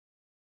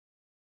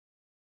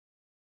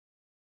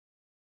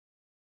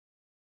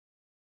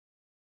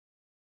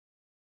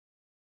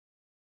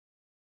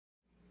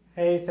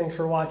Hey, thanks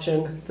for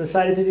watching.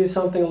 Decided to do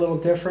something a little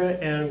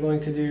different, and I'm going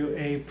to do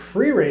a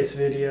pre-race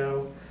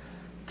video.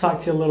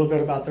 Talk to you a little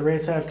bit about the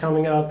race I have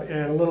coming up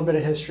and a little bit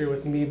of history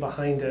with me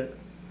behind it.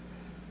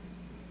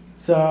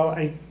 So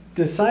I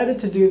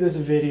decided to do this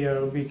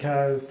video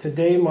because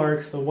today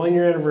marks the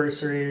 1-year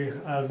anniversary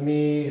of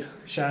me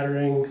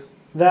shattering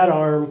that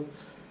arm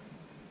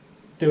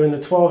doing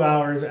the 12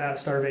 hours at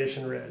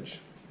Starvation Ridge.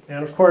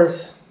 And of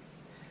course,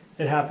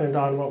 it happened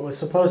on what was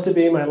supposed to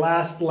be my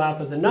last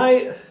lap of the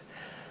night.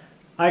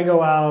 I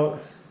go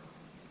out,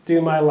 do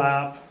my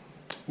lap,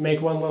 make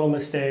one little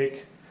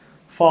mistake,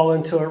 fall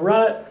into a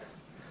rut,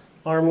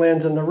 arm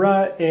lands in the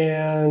rut,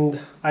 and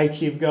I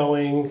keep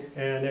going,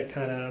 and it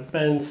kind of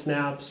bends,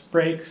 snaps,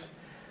 breaks,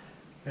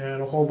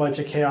 and a whole bunch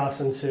of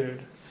chaos ensued.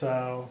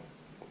 So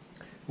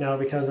now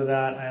because of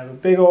that, I have a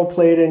big old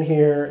plate in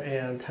here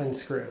and 10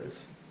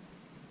 screws.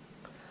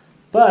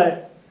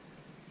 But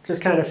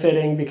just kind of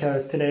fitting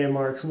because today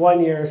marks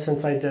 1 year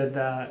since I did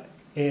that,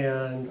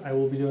 and I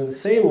will be doing the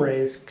same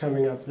race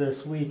coming up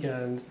this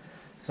weekend.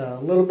 So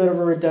a little bit of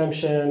a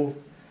redemption,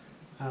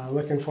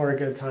 looking for a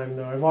good time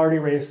though. I've already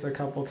raced a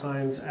couple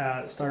times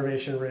at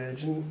Starvation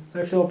Ridge and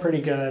I feel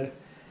pretty good.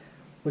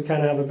 We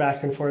kind of have a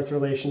back and forth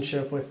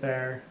relationship with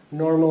there.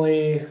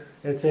 Normally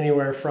it's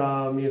anywhere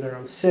from either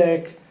I'm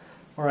sick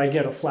or I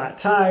get a flat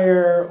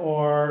tire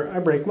or I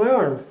break my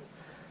arm.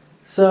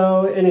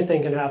 So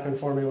anything can happen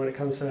for me when it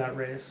comes to that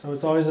race. So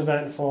it's always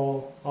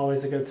eventful,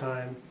 always a good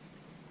time.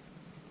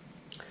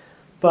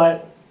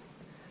 But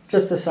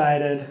just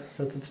decided,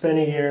 since it's been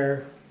a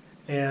year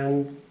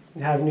and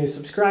have new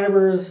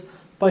subscribers, a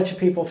bunch of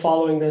people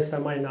following this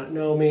that might not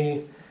know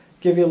me,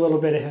 give you a little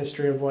bit of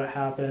history of what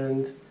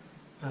happened,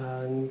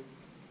 and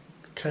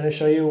kind of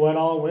show you what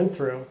all I went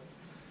through.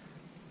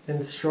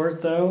 In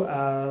short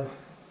though,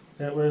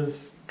 it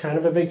was kind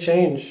of a big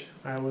change.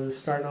 I was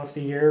starting off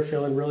the year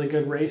feeling really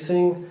good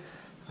racing,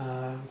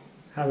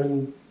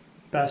 having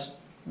best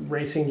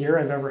racing year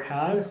I've ever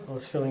had. I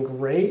was feeling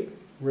great.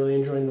 Really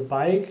enjoying the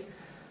bike,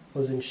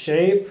 was in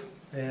shape,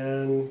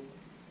 and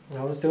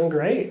I was doing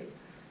great,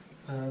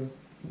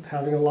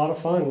 having a lot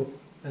of fun.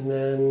 And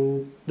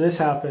then this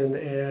happened,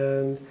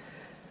 and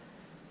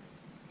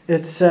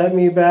it set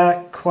me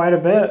back quite a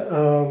bit.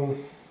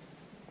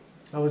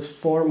 I was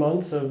 4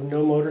 months of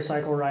no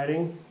motorcycle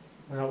riding.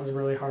 That was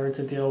really hard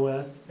to deal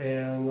with,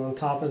 and on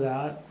top of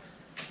that,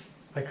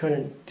 I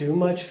couldn't do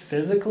much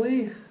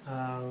physically.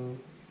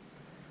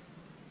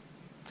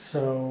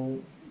 So,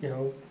 you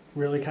know,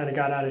 really kind of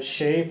got out of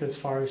shape as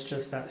far as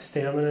just that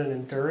stamina and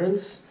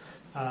endurance.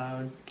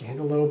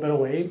 Gained a little bit of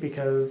weight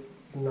because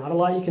not a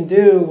lot you can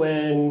do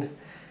when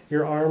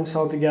your arm's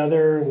held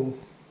together and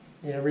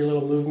every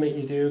little movement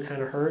you do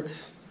kind of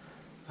hurts.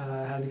 I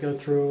had to go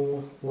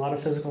through a lot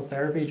of physical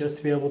therapy just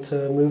to be able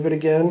to move it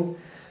again,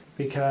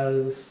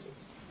 because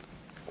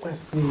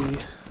with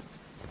the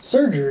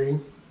surgery,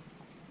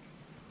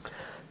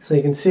 so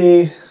you can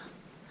see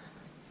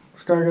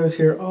scar goes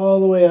here all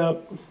the way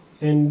up,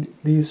 and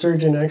the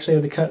surgeon actually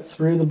had to cut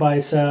through the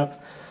bicep,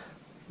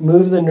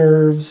 move the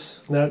nerves.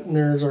 That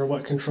nerves are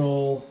what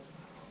control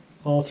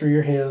all through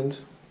your hand.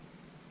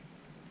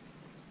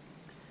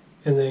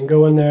 And then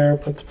go in there,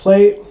 put the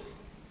plate,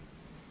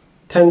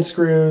 10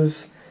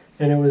 screws,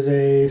 and it was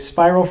a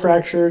spiral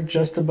fracture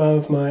just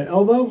above my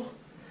elbow,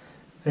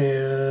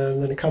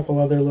 and then a couple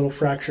other little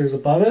fractures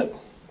above it.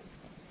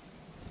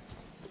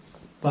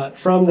 But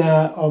from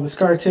that, all the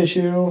scar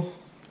tissue,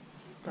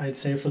 I'd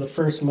say for the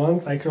first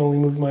month, I could only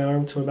move my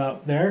arm to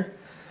about there.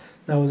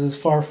 That was as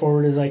far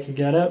forward as I could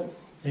get it.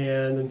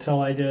 And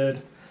until I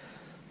did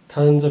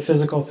tons of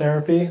physical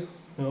therapy,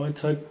 it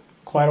took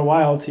quite a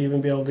while to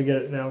even be able to get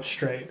it now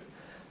straight,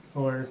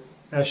 or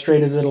as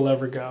straight as it'll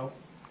ever go.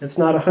 It's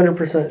not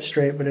 100%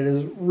 straight, but it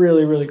is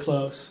really, really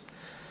close.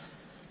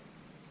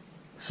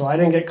 So I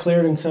didn't get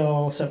cleared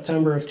until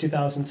September of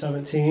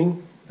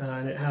 2017,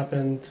 and it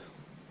happened,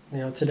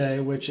 today,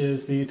 which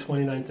is the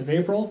 29th of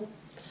April.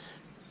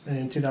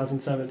 In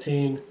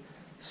 2017,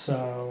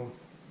 so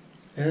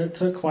it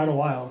took quite a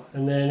while.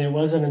 And then it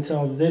wasn't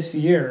until this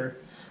year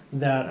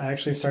that I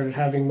actually started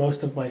having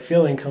most of my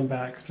feeling come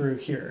back through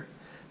here.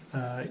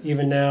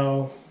 Even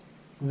now,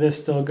 this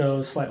still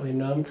goes slightly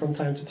numb from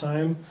time to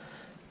time,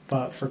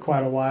 but for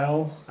quite a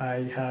while I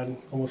had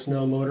almost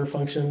no motor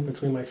function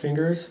between my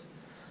fingers,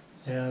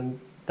 and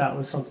that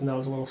was something that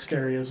was a little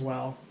scary as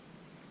well.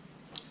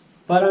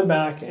 But I'm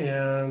back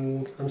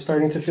and I'm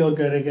starting to feel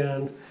good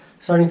again.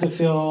 Starting to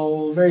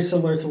feel very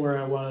similar to where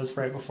I was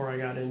right before I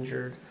got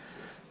injured,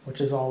 which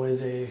is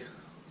always a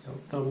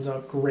thumbs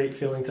up, great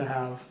feeling to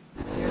have.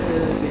 Here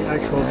is the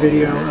actual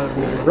video of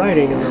me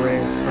riding in the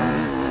race.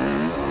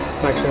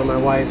 I'm actually on my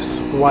wife's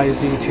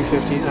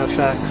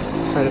YZ250FX,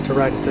 decided to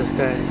ride it this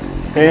day,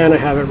 and I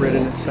haven't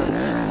ridden it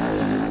since.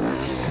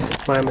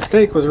 My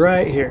mistake was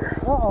right here.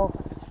 Uh-oh.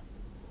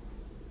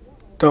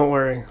 Don't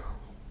worry,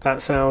 that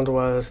sound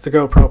was the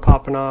GoPro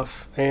popping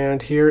off,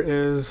 and here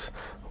is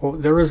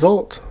the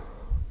result.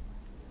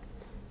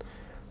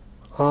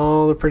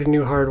 All the pretty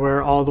new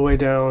hardware all the way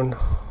down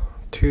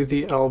to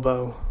the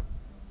elbow.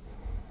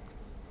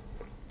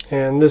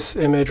 And this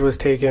image was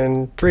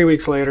taken 3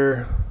 weeks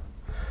later.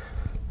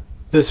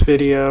 This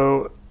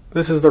video,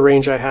 this is the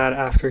range I had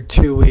after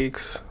 2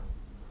 weeks.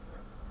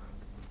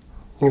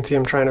 You can see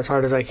I'm trying as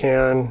hard as I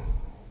can.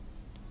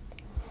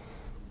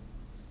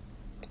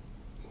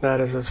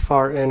 That is as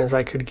far in as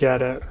I could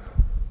get it.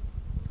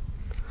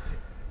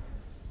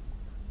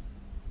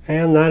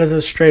 And that is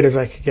as straight as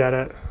I could get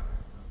it.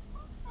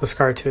 The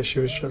scar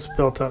tissue is just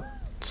built up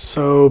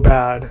so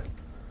bad.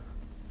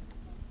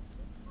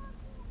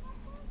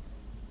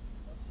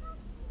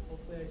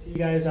 Hopefully I see you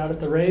guys out at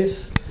the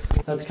race.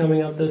 That's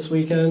coming up this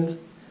weekend.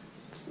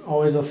 It's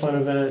always a fun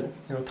event.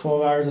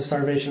 12 hours of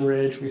Starvation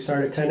Ridge. We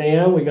start at 10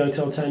 a.m. We go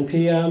till 10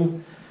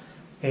 p.m.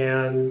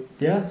 And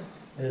yeah,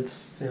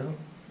 it's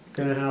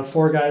gonna have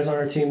 4 guys on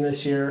our team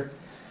this year.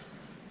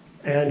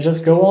 And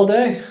just go all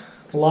day.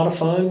 It's a lot of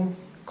fun.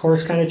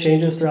 Course kind of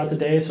changes throughout the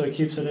day, so it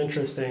keeps it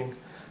interesting.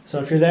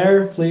 So if you're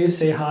there, please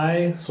say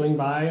hi, swing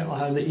by. I'll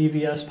have the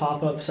EVS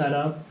pop-up set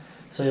up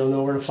so you'll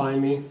know where to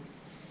find me.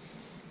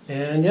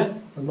 And yeah,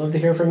 I'd love to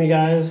hear from you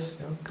guys.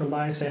 Come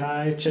by, say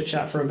hi,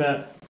 chit-chat for a bit.